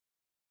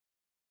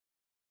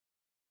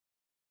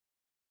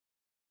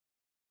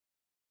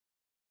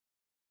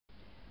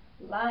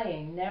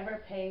Lying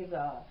never pays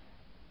off.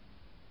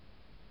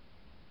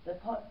 The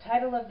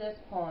title of this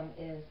poem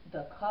is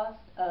The Cost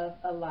of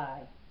a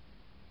Lie.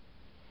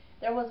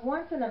 There was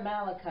once an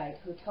Amalekite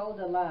who told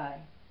a lie,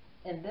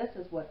 and this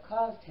is what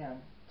caused him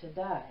to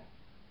die.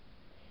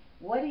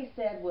 What he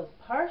said was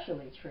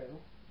partially true,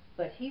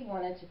 but he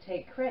wanted to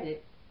take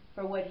credit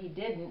for what he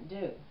didn't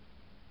do.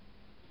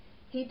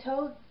 He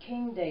told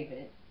King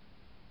David,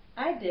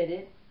 "I did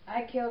it.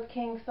 I killed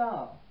King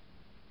Saul.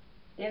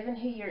 Isn't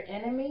he your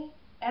enemy,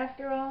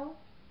 after all?"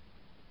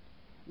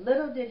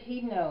 Little did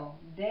he know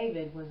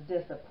David was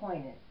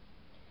disappointed,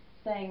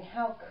 saying,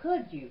 "How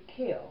could you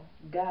kill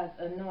God's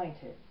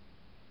anointed?"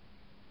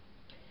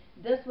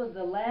 This was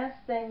the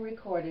last thing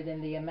recorded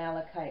in the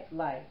Amalekite's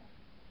life,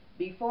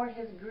 before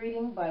his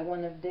greeting by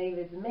one of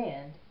David's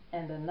men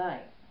and a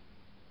knife.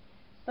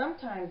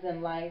 Sometimes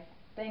in life,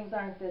 things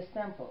aren't this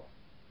simple.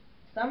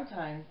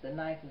 Sometimes the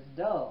knife is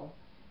dull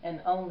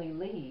and only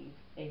leaves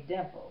a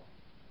dimple.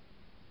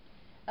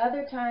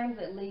 Other times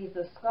it leaves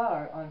a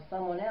scar on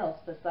someone else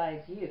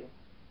besides you,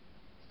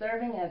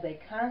 serving as a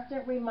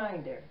constant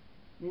reminder,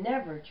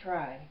 never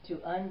try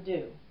to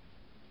undo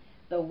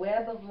the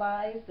web of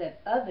lies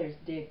that others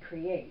did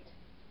create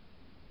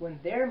when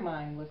their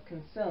mind was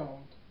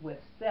consumed with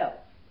self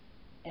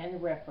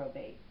and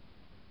reprobate.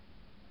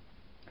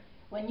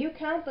 When you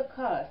count the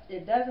cost,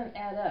 it doesn't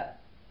add up.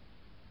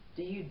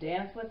 Do you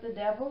dance with the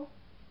devil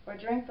or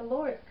drink the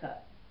Lord's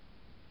cup?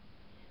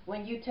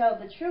 When you tell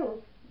the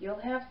truth, you'll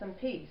have some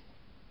peace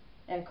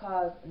and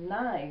cause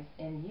knives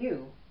in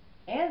you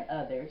and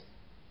others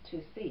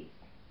to cease.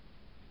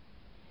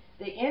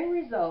 The end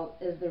result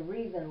is the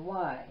reason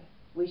why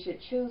we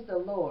should choose the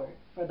Lord,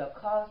 for the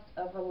cost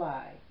of a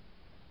lie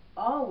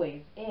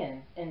always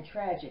ends in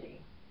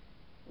tragedy,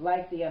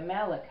 like the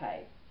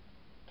Amalekite.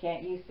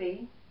 Can't you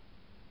see?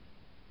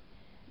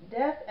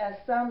 Death, as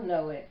some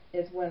know it,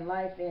 is when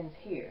life ends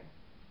here.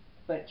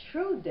 But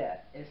true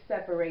death is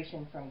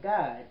separation from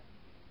God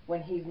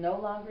when He's no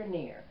longer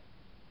near.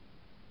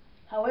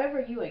 However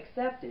you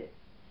accept it,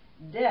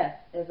 death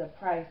is a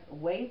price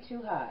way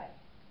too high.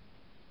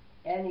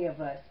 Any of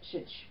us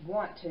should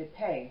want to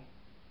pay,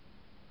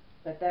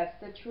 but that's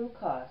the true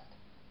cost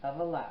of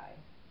a lie.